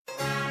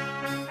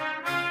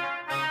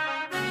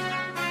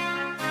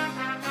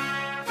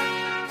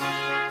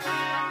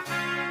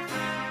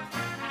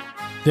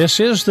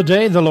This is the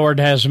day the Lord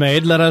has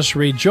made. Let us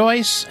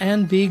rejoice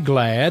and be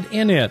glad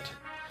in it.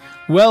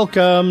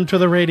 Welcome to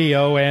the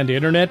radio and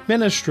internet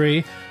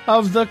ministry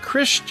of the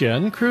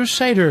Christian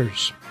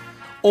Crusaders.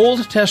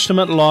 Old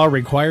Testament law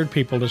required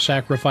people to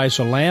sacrifice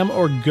a lamb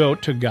or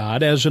goat to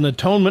God as an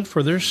atonement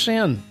for their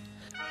sin.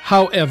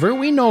 However,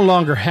 we no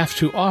longer have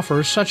to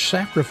offer such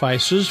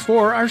sacrifices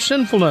for our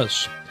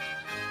sinfulness.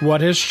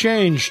 What has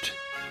changed?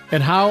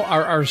 And how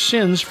are our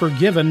sins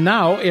forgiven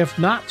now, if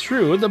not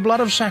through the blood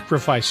of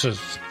sacrifices?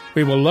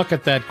 We will look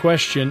at that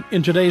question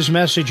in today's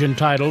message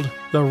entitled,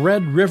 The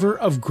Red River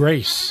of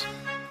Grace.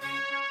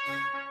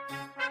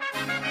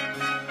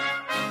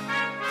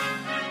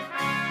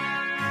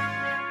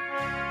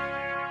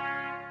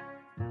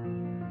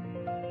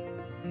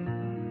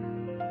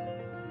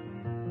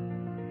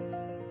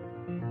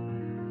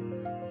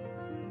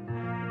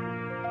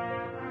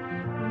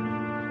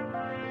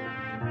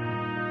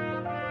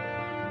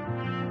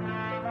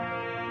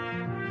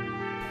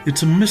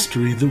 It's a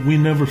mystery that we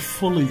never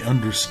fully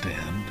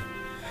understand,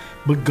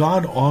 but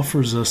God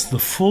offers us the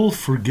full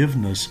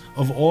forgiveness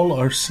of all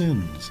our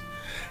sins,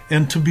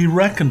 and to be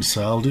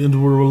reconciled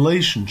into a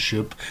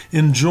relationship,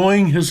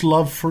 enjoying His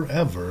love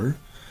forever,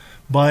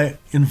 by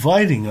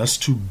inviting us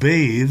to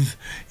bathe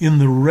in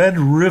the red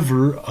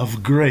river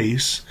of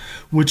grace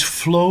which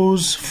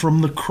flows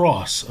from the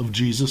cross of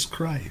Jesus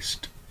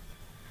Christ.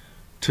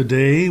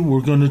 Today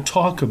we're going to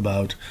talk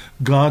about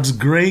God's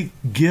great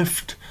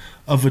gift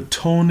of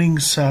atoning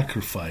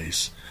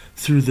sacrifice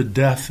through the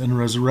death and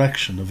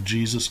resurrection of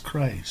Jesus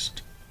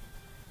Christ.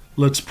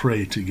 Let's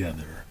pray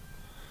together.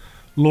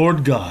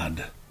 Lord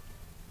God,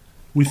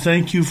 we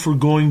thank you for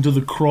going to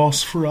the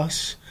cross for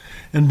us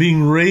and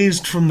being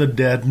raised from the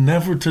dead,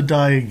 never to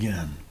die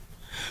again.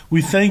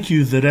 We thank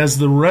you that as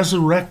the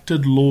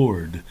resurrected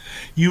Lord,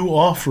 you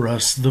offer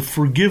us the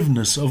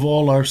forgiveness of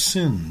all our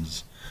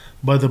sins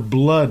by the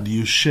blood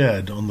you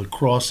shed on the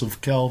cross of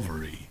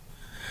Calvary.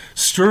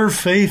 Stir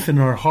faith in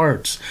our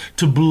hearts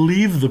to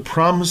believe the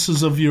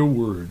promises of your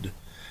word,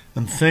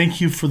 and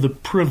thank you for the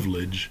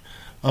privilege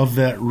of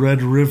that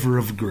red river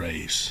of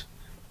grace.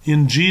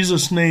 In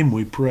Jesus' name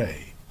we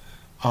pray.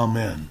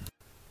 Amen.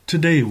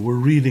 Today we're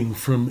reading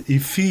from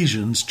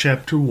Ephesians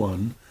chapter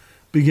 1,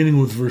 beginning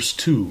with verse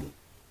 2.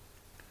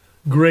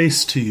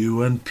 Grace to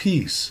you and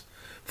peace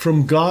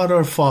from God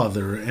our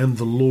Father and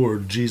the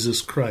Lord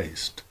Jesus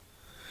Christ.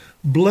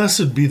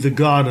 Blessed be the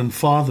God and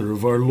Father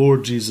of our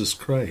Lord Jesus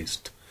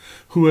Christ,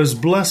 who has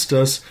blessed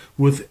us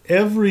with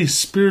every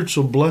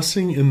spiritual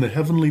blessing in the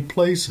heavenly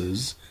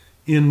places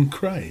in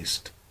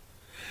Christ,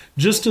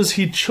 just as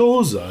He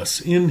chose us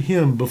in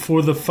Him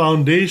before the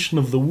foundation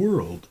of the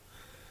world,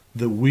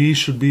 that we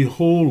should be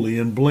holy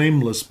and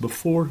blameless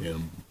before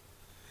Him.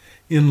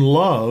 In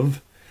love,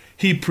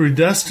 He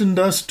predestined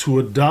us to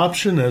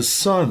adoption as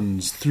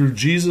sons through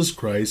Jesus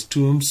Christ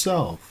to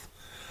Himself,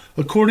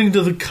 according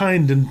to the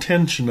kind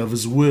intention of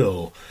His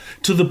will,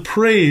 to the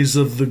praise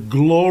of the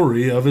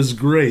glory of His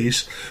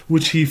grace,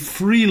 which He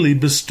freely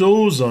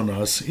bestows on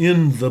us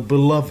in the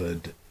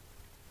Beloved.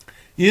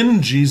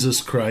 In Jesus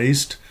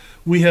Christ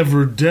we have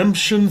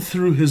redemption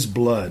through His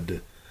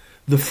blood,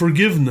 the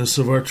forgiveness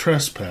of our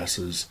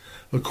trespasses,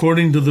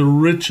 according to the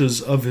riches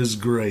of His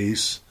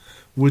grace,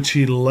 which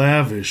He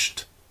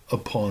lavished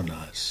upon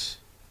us.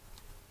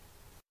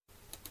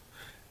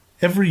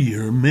 Every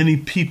year many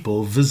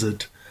people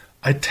visit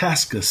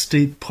Itasca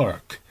State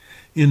Park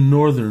in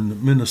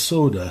northern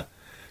Minnesota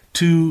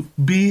to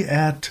be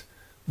at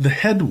the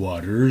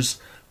headwaters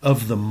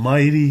of the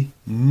mighty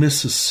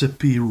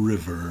Mississippi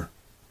River.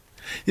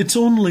 It's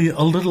only a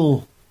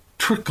little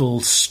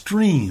trickle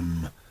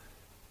stream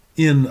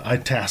in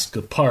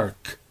Itasca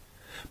Park,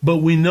 but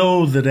we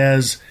know that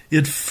as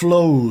it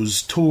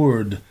flows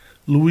toward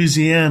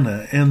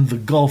Louisiana and the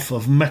Gulf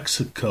of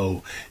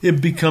Mexico,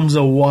 it becomes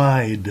a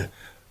wide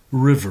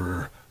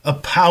river, a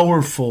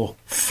powerful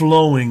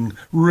flowing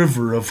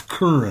river of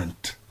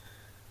current.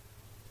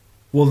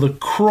 Well, the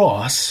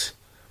cross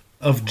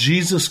of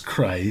Jesus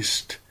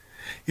Christ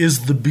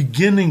is the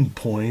beginning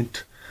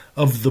point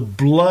of the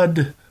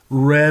blood-red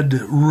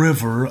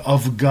river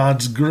of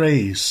God's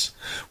grace,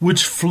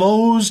 which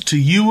flows to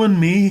you and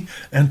me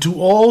and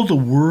to all the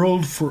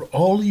world for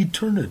all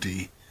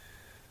eternity,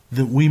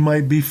 that we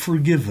might be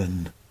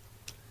forgiven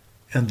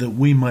and that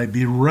we might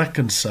be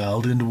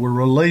reconciled into a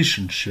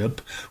relationship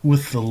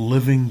with the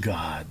living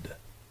God.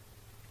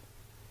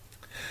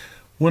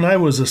 When I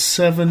was a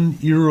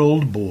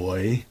 7-year-old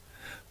boy,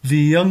 the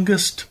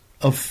youngest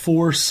of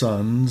 4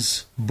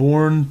 sons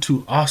born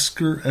to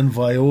Oscar and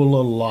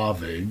Viola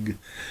Lavig,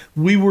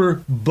 we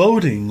were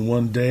boating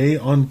one day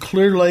on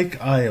Clear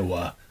Lake,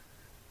 Iowa,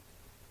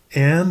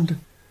 and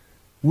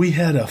we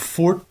had a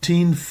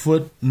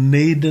 14-foot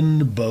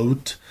Naden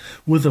boat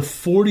with a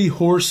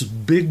 40-horse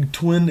big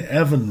twin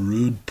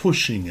Evinrude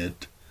pushing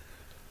it.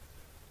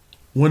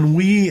 When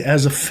we,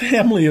 as a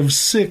family of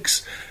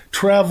 6,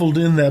 traveled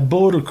in that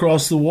boat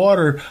across the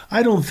water,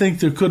 I don't think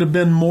there could have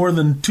been more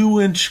than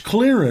 2-inch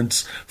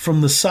clearance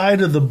from the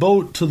side of the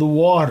boat to the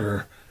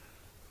water.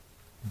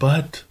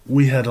 But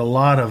we had a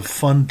lot of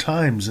fun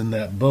times in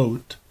that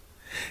boat.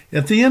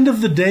 At the end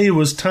of the day, it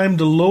was time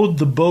to load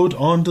the boat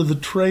onto the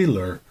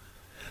trailer.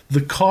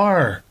 The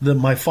car that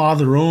my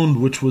father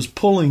owned, which was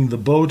pulling the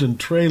boat and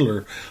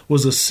trailer,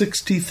 was a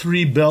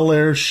 '63 Bel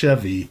Air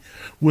Chevy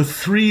with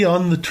 3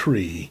 on the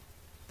tree.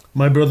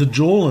 My brother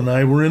Joel and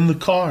I were in the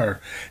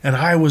car, and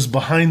I was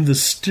behind the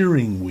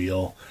steering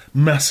wheel,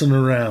 messing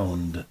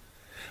around.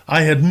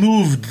 I had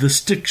moved the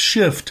stick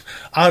shift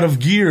out of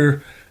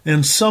gear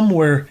and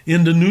somewhere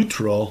into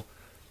neutral,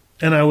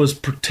 and I was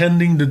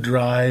pretending to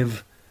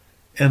drive,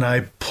 and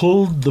I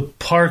pulled the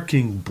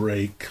parking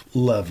brake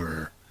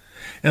lever,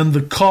 and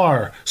the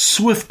car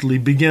swiftly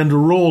began to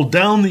roll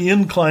down the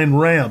incline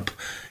ramp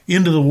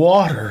into the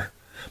water.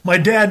 My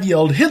dad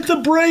yelled, "Hit the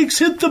brakes!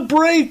 Hit the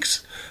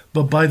brakes!"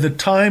 But by the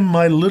time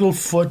my little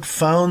foot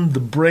found the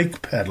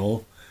brake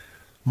pedal,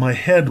 my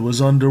head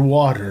was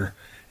underwater,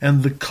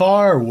 and the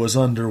car was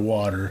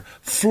underwater,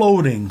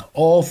 floating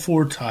all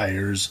 4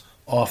 tires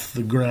off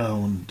the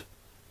ground.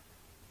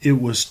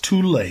 It was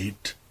too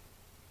late.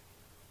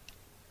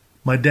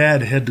 My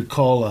dad had to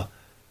call a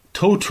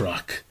tow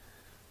truck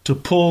to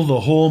pull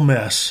the whole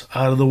mess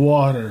out of the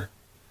water.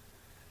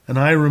 And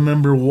I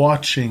remember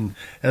watching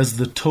as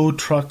the tow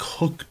truck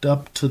hooked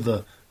up to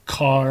the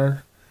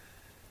car,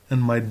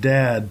 and my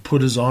dad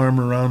put his arm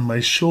around my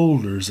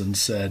shoulders and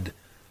said,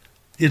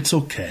 "It's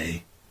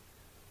okay.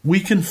 We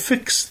can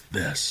fix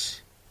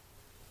this."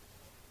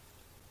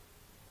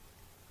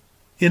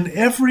 In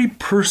every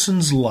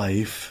person's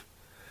life,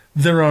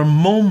 there are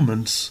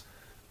moments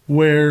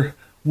where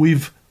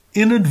we've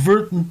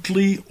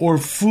inadvertently or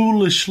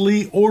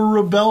foolishly or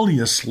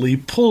rebelliously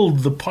pulled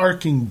the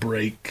parking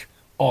brake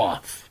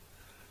off,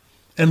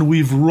 and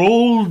we've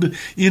rolled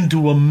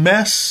into a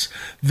mess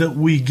that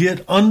we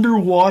get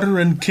underwater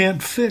and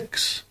can't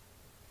fix.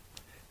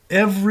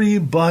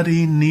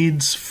 Everybody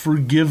needs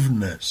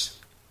forgiveness.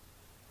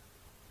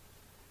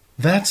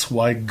 That's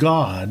why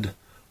God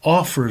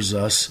offers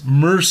us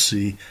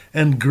mercy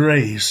and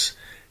grace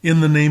in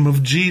the name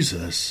of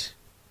Jesus.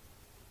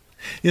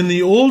 In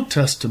the Old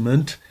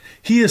Testament,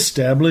 He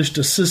established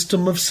a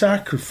system of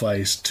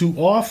sacrifice to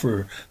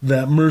offer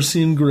that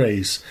mercy and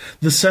grace,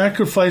 the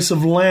sacrifice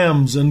of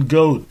lambs and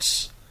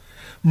goats.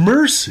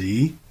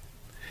 Mercy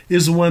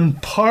is when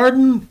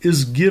pardon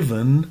is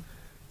given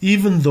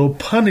even though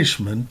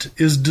punishment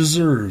is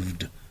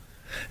deserved,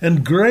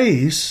 and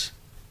grace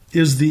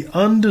is the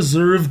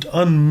undeserved,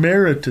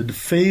 unmerited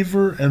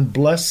favor and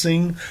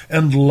blessing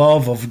and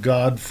love of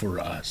God for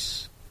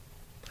us.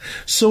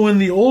 So in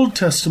the Old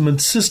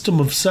Testament system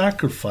of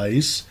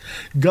sacrifice,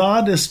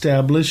 God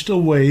established a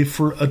way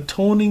for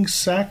atoning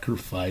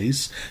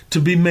sacrifice to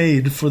be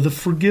made for the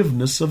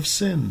forgiveness of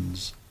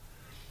sins.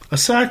 A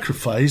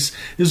sacrifice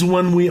is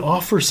when we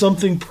offer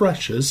something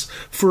precious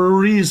for a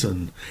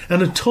reason.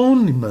 An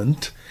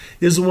atonement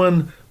is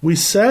when we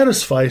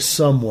satisfy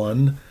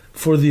someone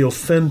for the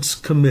offense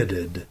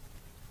committed.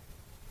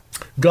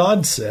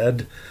 God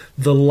said,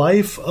 "The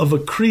life of a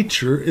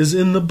creature is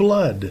in the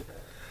blood.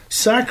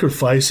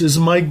 Sacrifice is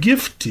my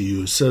gift to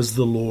you, says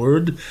the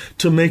Lord,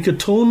 to make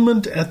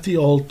atonement at the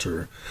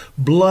altar.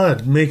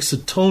 Blood makes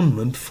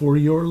atonement for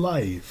your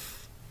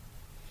life."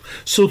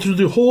 So through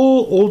the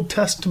whole Old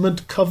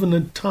Testament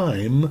covenant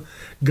time,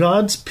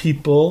 God's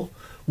people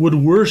would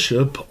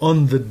worship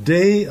on the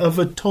Day of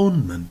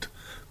Atonement,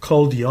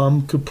 called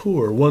Yom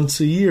Kippur, once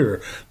a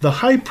year.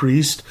 The high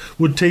priest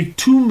would take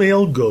 2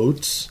 male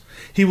goats.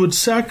 He would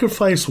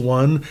sacrifice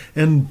one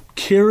and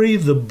carry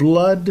the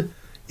blood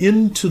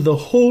into the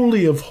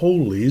Holy of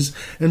Holies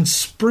and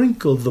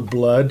sprinkle the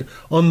blood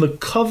on the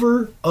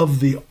cover of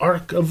the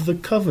Ark of the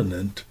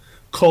Covenant,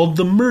 called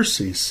the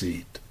mercy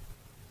seat,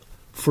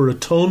 for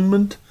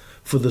atonement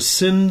for the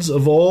sins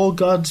of all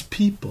God's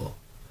people.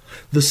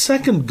 The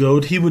second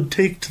goat he would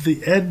take to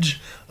the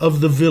edge of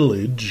the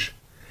village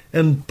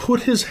and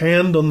put his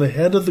hand on the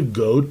head of the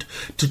goat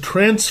to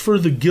transfer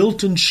the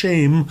guilt and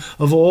shame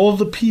of all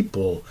the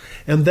people,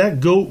 and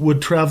that goat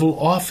would travel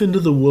off into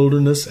the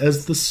wilderness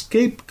as the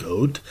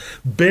scapegoat,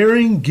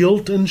 bearing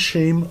guilt and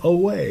shame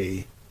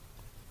away.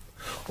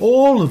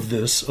 All of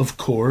this, of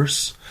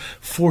course,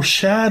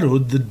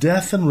 foreshadowed the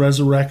death and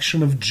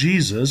resurrection of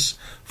Jesus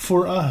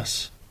for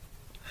us.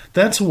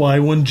 That's why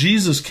when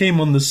Jesus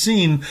came on the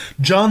scene,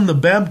 John the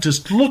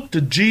Baptist looked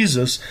at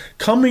Jesus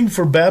coming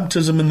for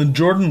baptism in the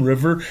Jordan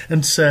River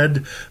and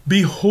said,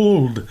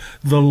 "Behold,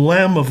 the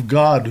Lamb of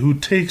God who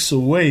takes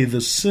away the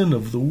sin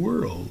of the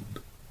world."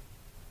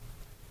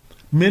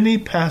 Many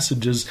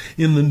passages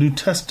in the New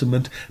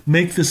Testament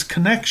make this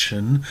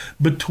connection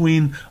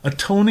between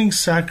atoning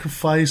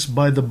sacrifice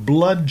by the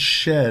blood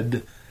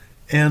shed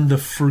and the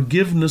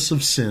forgiveness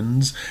of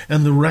sins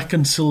and the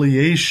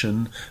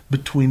reconciliation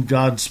between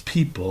God's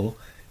people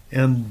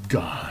and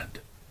God.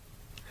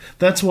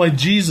 That's why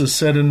Jesus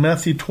said in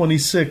Matthew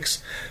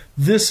 26,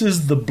 "This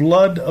is the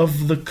blood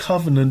of the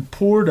covenant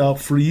poured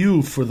out for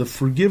you for the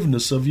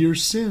forgiveness of your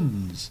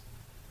sins."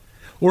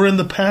 Or in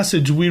the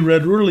passage we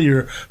read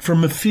earlier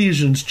from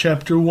Ephesians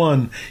chapter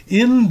 1,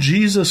 in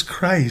Jesus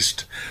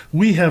Christ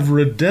we have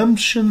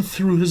redemption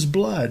through his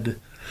blood,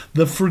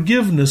 the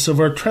forgiveness of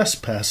our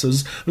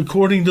trespasses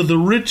according to the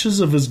riches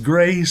of his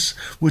grace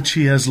which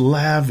he has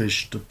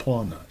lavished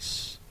upon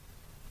us.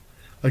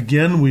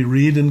 Again we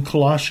read in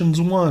Colossians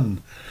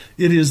 1,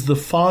 it is the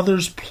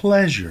Father's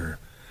pleasure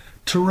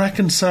to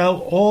reconcile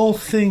all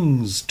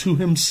things to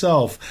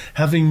himself,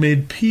 having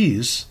made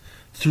peace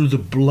through the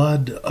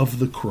blood of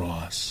the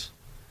cross.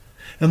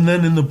 And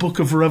then in the book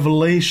of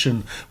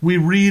Revelation, we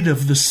read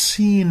of the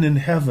scene in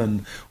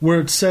heaven where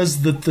it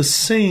says that the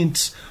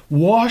saints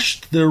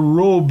washed their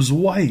robes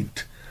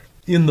white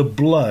in the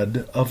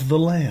blood of the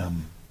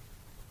Lamb.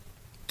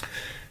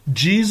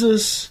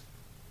 Jesus'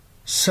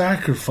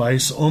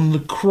 sacrifice on the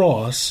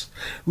cross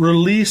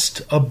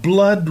released a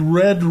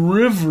blood-red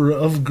river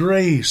of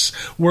grace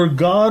where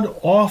God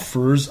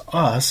offers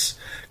us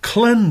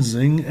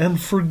cleansing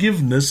and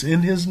forgiveness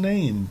in his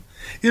name.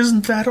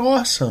 Isn't that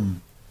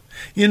awesome?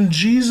 In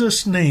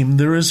Jesus' name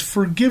there is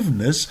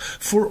forgiveness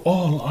for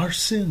all our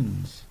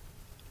sins.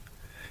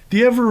 Do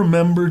you ever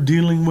remember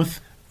dealing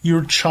with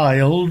your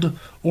child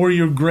or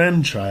your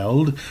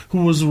grandchild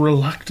who was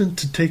reluctant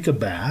to take a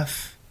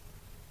bath?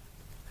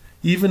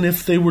 Even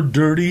if they were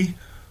dirty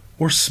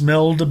or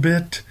smelled a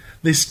bit,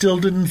 they still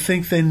didn't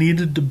think they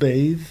needed to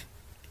bathe.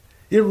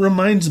 It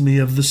reminds me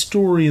of the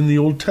story in the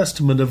Old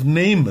Testament of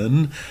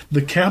Naaman,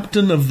 the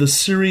captain of the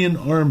Syrian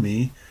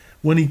army,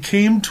 when he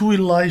came to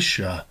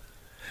Elisha.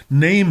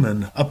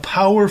 Naaman, a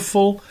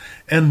powerful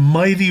and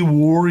mighty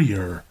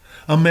warrior,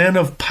 a man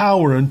of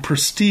power and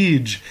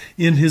prestige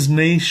in his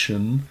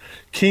nation,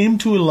 came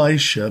to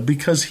Elisha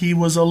because he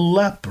was a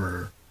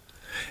leper.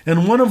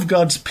 And one of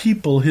God's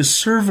people, his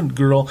servant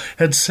girl,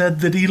 had said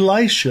that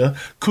Elisha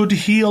could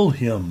heal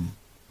him.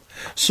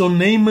 So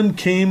Naaman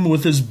came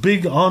with his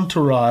big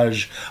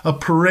entourage, a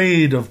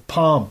parade of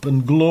pomp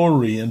and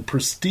glory and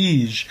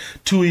prestige,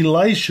 to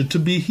Elisha to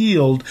be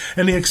healed,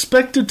 and he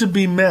expected to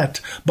be met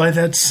by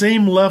that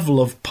same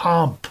level of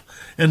pomp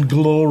and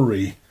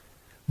glory.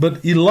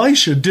 But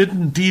Elisha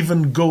didn't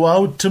even go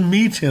out to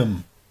meet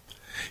him.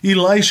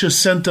 Elisha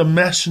sent a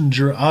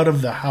messenger out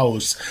of the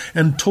house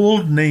and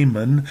told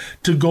Naaman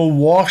to go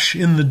wash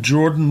in the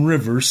Jordan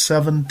River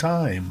 7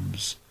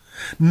 times.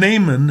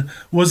 Naaman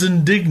was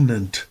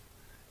indignant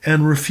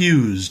and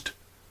refused.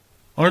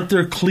 Aren't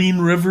there clean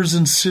rivers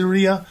in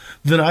Syria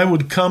that I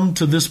would come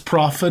to this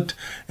prophet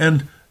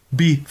and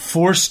be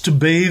forced to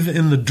bathe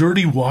in the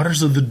dirty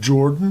waters of the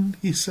Jordan?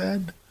 He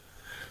said.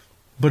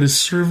 But his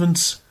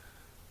servants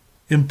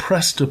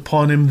impressed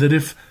upon him that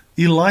if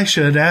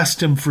Elisha had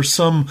asked him for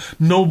some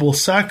noble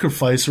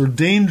sacrifice or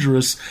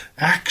dangerous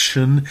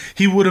action,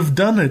 he would have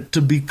done it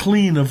to be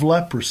clean of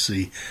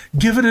leprosy.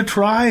 Give it a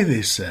try,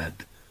 they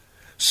said.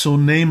 So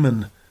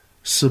Naaman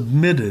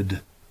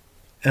submitted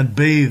and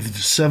bathed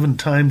 7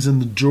 times in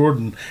the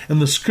Jordan.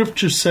 And the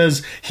scripture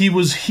says he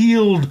was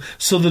healed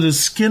so that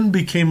his skin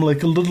became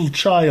like a little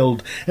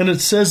child. And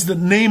it says that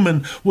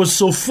Naaman was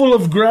so full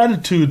of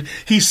gratitude,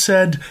 he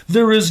said,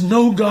 there is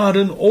no God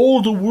in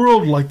all the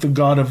world like the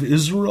God of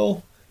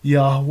Israel,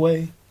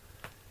 Yahweh.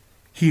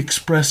 He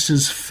expressed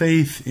his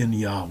faith in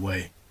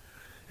Yahweh,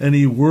 and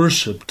he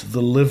worshipped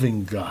the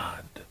living God.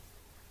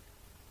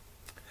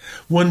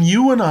 When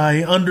you and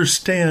I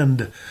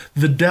understand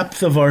the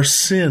depth of our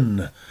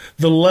sin,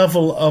 the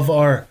level of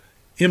our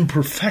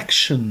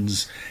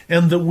imperfections,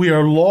 and that we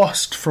are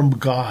lost from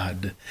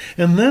God,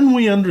 and then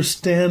we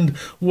understand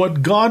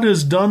what God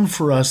has done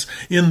for us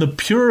in the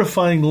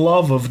purifying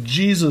love of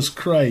Jesus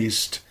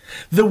Christ,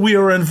 that we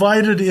are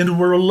invited into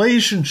a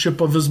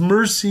relationship of his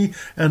mercy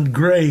and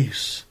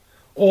grace,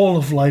 all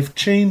of life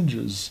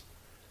changes.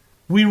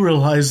 We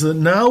realize that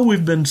now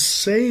we've been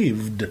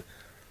saved.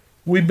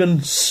 We've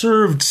been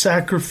served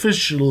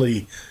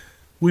sacrificially.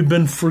 We've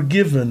been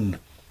forgiven,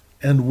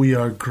 and we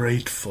are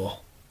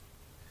grateful.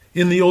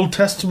 In the Old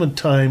Testament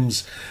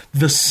times,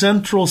 the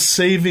central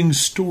saving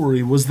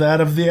story was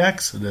that of the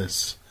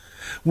Exodus,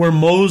 where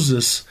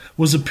Moses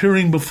was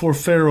appearing before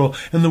Pharaoh,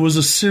 and there was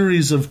a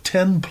series of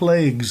 10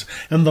 plagues,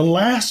 and the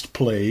last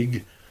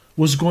plague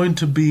was going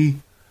to be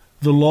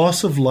the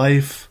loss of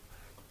life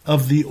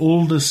of the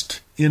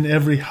oldest in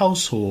every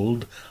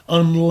household,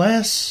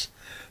 unless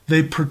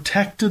they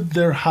protected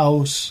their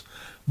house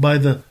by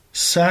the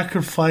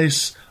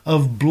sacrifice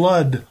of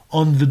blood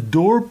on the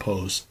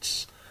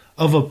doorposts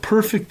of a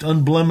perfect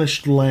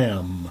unblemished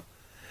lamb.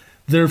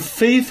 Their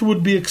faith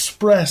would be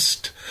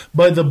expressed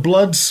by the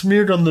blood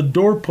smeared on the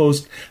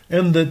doorpost,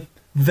 and that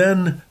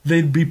then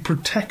they'd be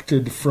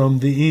protected from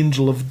the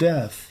angel of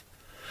death.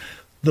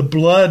 The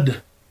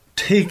blood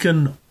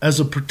taken as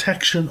a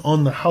protection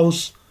on the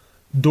house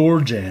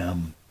door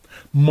jamb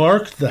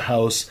marked the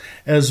house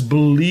as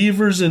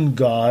believers in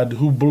God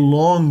who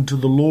belonged to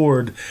the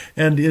Lord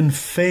and in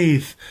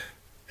faith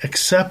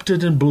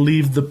accepted and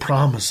believed the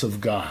promise of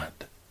God.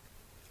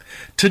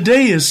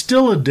 Today is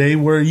still a day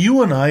where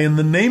you and I, in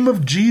the name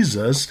of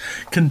Jesus,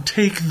 can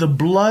take the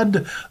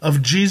blood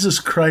of Jesus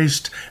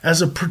Christ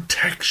as a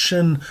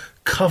protection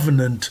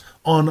covenant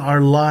on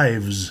our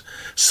lives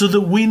so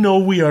that we know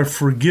we are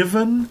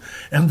forgiven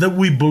and that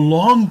we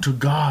belong to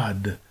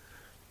God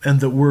and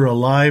that we're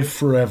alive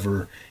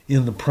forever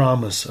in the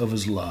promise of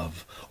His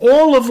love.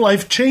 All of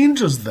life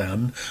changes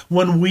then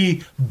when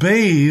we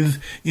bathe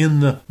in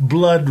the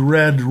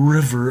blood-red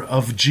river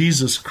of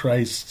Jesus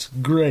Christ's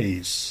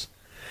grace.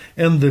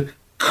 And the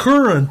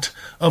current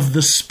of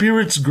the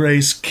Spirit's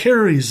grace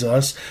carries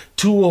us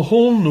to a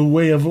whole new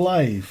way of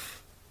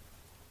life.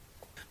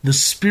 The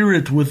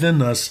Spirit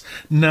within us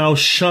now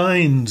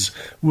shines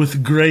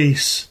with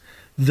grace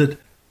that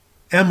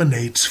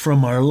emanates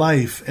from our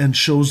life and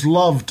shows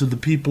love to the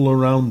people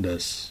around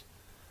us.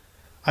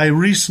 I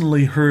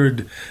recently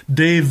heard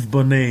Dave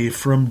Bonet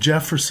from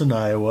Jefferson,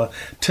 Iowa,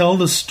 tell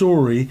the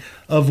story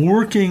of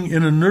working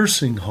in a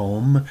nursing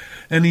home,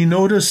 and he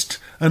noticed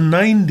a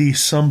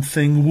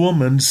 90-something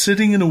woman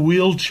sitting in a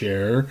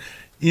wheelchair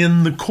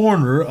in the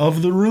corner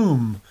of the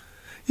room.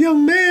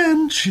 "Young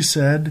man," she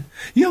said,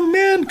 "young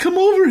man, come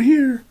over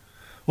here."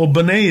 Well,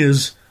 Bonet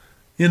is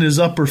in his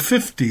upper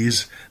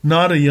 50s,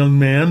 not a young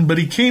man, but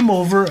he came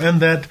over and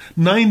that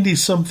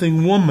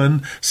 90-something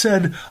woman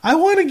said, "I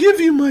want to give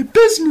you my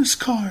business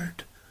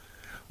card."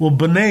 Well,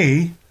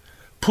 Bonet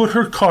put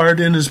her card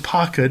in his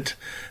pocket,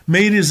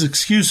 made his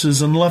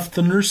excuses, and left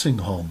the nursing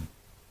home.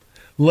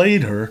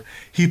 Later,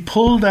 he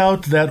pulled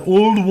out that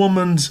old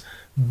woman's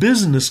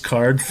business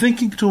card,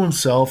 thinking to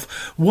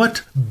himself,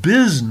 what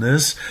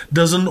business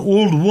does an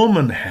old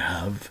woman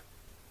have?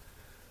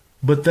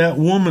 But that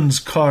woman's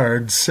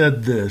card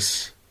said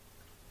this,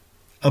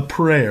 a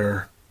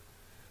prayer,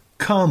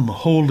 "Come,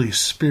 Holy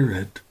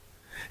Spirit,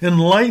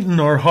 enlighten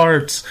our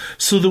hearts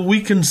so that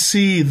we can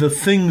see the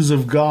things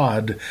of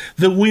God,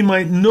 that we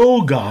might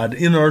know God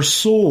in our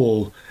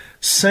soul.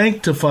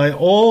 Sanctify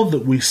all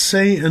that we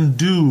say and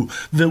do,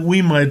 that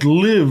we might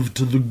live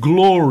to the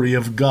glory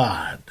of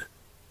God."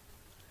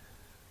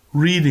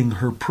 Reading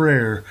her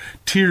prayer,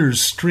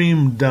 tears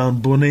streamed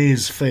down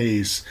Bonet's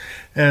face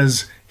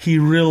as he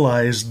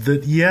realized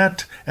that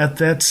yet at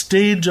that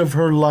stage of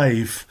her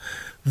life,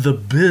 the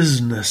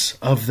business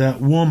of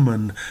that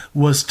woman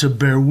was to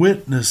bear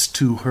witness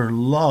to her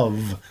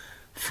love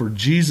for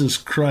Jesus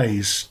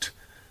Christ,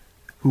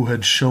 who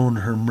had shown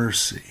her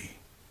mercy.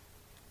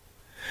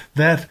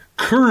 That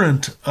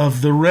current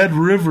of the red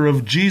river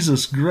of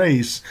Jesus'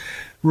 grace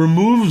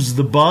removes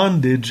the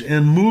bondage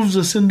and moves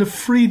us into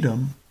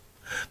freedom.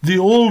 The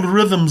old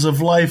rhythms of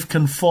life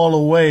can fall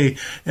away,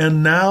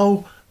 and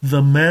now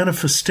the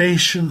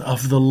manifestation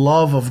of the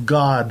love of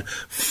God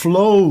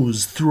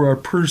flows through our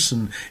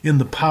person in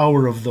the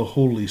power of the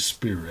Holy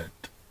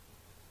Spirit.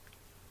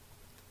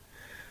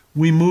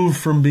 We move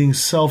from being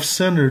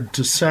self-centered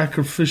to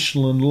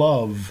sacrificial in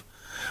love.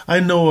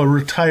 I know a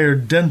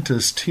retired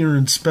dentist here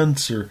in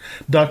Spencer,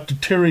 Dr.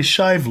 Terry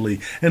Shively,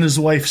 and his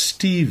wife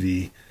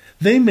Stevie.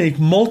 They make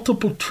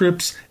multiple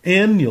trips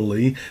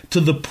annually to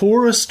the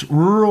poorest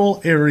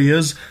rural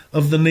areas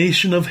of the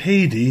nation of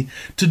Haiti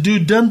to do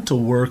dental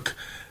work.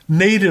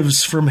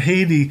 Natives from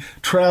Haiti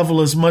travel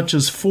as much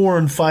as 4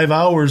 and 5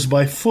 hours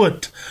by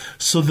foot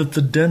so that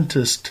the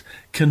dentist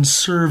can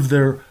serve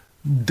their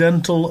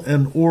dental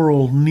and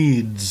oral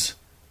needs.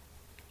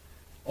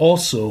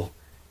 Also,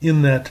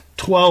 in that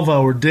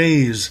 12-hour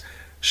days,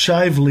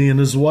 Shively and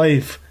his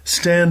wife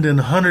stand in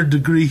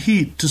 100-degree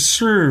heat to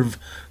serve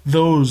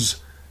those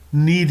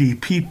needy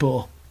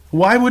people.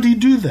 Why would he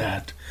do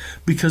that?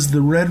 Because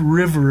the red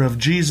river of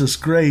Jesus'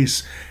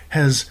 grace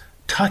has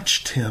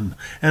touched him,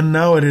 and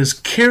now it has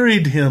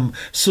carried him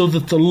so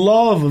that the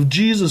love of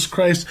Jesus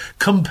Christ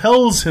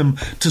compels him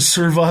to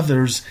serve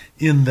others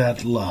in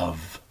that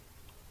love.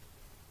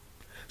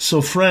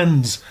 So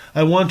friends,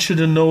 I want you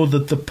to know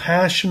that the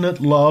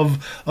passionate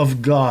love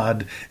of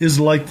God is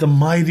like the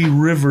mighty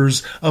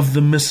rivers of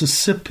the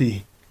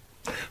Mississippi.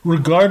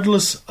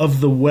 Regardless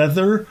of the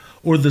weather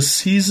or the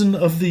season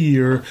of the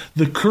year,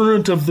 the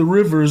current of the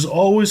river is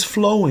always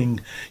flowing.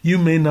 You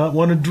may not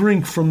want to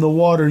drink from the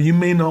water. You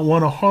may not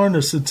want to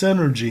harness its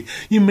energy.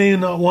 You may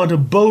not want to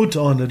boat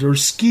on it or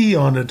ski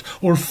on it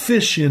or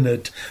fish in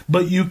it.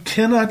 But you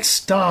cannot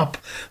stop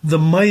the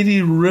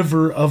mighty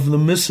river of the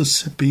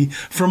Mississippi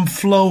from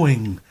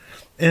flowing.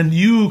 And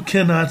you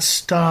cannot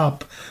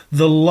stop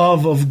the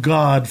love of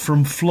God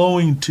from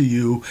flowing to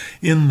you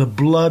in the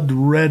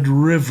blood-red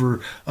river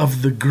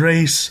of the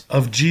grace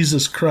of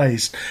Jesus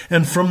Christ.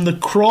 And from the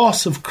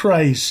cross of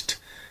Christ,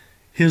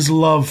 His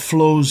love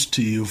flows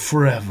to you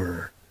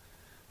forever,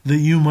 that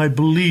you might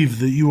believe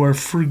that you are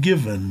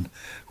forgiven,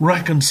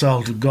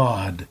 reconciled to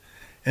God,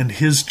 and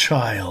His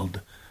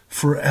child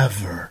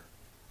forever.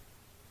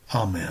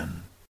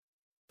 Amen.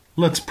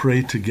 Let's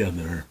pray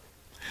together.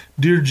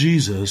 Dear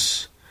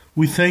Jesus,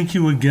 we thank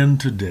you again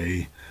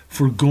today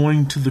for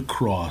going to the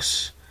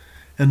cross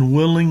and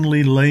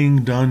willingly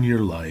laying down your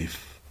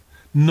life,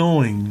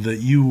 knowing that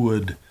you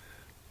would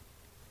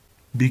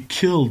be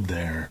killed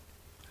there,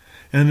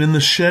 and in the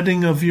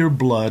shedding of your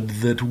blood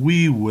that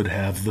we would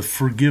have the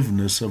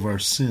forgiveness of our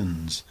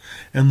sins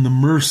and the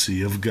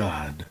mercy of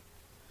God.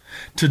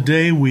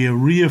 Today we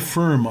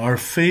reaffirm our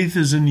faith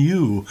is in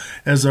you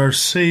as our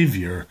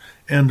Savior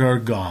and our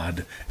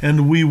God,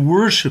 and we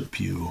worship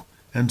you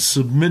and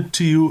submit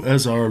to you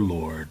as our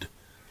Lord.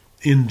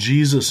 In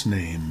Jesus'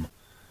 name,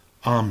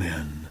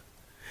 Amen.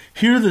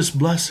 Hear this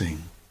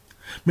blessing.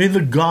 May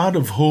the God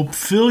of hope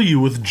fill you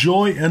with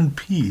joy and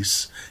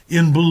peace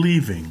in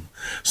believing,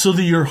 so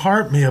that your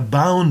heart may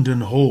abound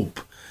in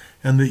hope,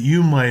 and that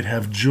you might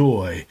have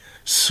joy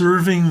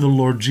serving the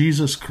Lord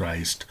Jesus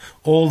Christ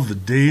all the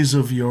days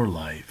of your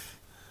life.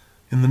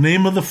 In the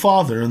name of the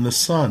Father, and the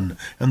Son,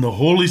 and the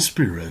Holy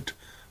Spirit.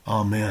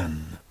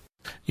 Amen.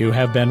 You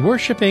have been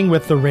worshiping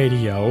with the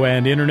radio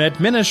and internet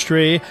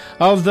ministry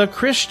of the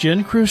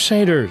Christian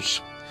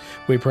Crusaders.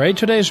 We pray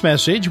today's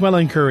message will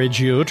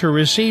encourage you to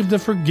receive the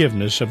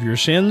forgiveness of your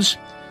sins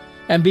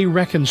and be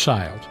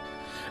reconciled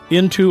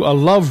into a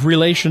love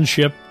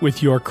relationship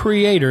with your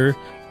Creator,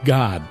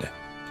 God.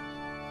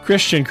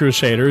 Christian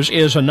Crusaders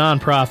is a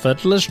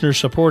nonprofit,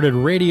 listener-supported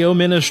radio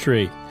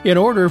ministry. In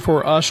order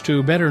for us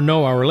to better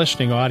know our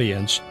listening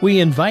audience, we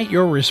invite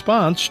your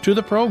response to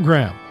the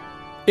program.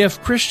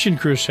 If Christian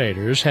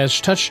Crusaders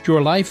has touched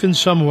your life in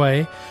some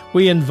way,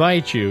 we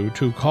invite you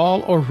to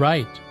call or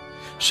write.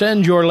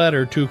 Send your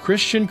letter to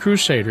Christian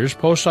Crusaders,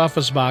 Post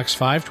Office Box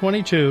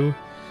 522,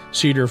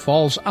 Cedar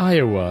Falls,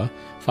 Iowa,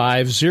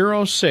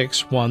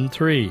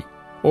 50613,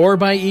 or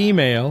by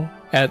email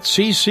at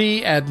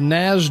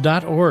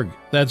cc@naz.org.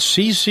 That's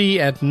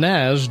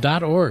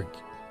cc@naz.org.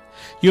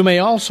 You may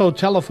also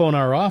telephone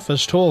our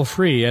office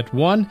toll-free at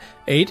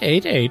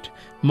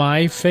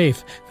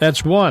 1-888-MY-FAITH.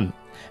 That's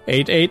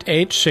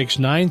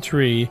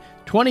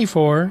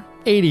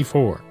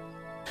 1-888-693-2484.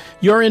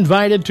 You're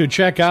invited to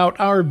check out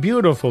our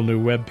beautiful new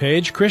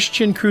webpage,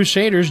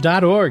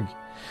 ChristianCrusaders.org,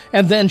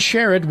 and then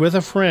share it with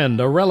a friend,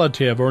 a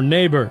relative, or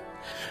neighbor.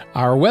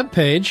 Our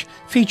webpage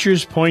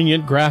features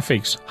poignant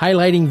graphics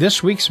highlighting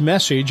this week's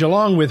message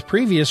along with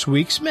previous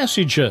week's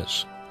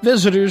messages.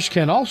 Visitors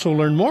can also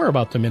learn more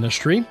about the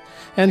ministry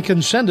and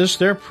can send us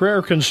their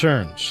prayer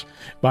concerns.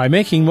 By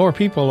making more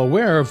people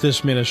aware of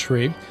this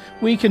ministry,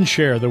 we can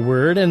share the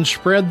word and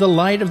spread the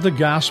light of the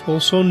gospel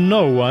so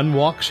no one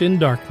walks in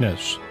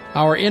darkness.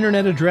 Our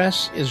internet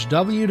address is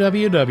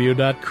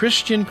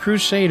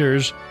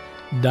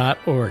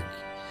www.christiancrusaders.org.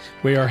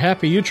 We are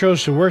happy you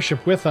chose to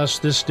worship with us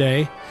this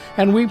day,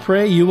 and we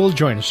pray you will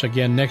join us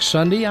again next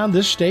Sunday on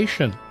this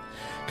station.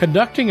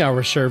 Conducting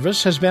our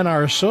service has been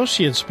our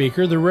associate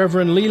speaker, the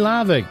Reverend Lee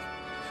Lavig,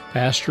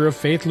 pastor of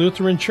Faith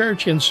Lutheran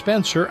Church in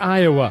Spencer,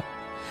 Iowa.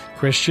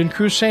 Christian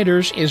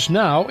Crusaders is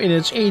now in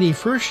its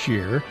 81st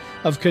year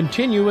of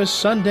continuous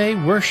Sunday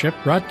worship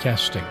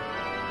broadcasting.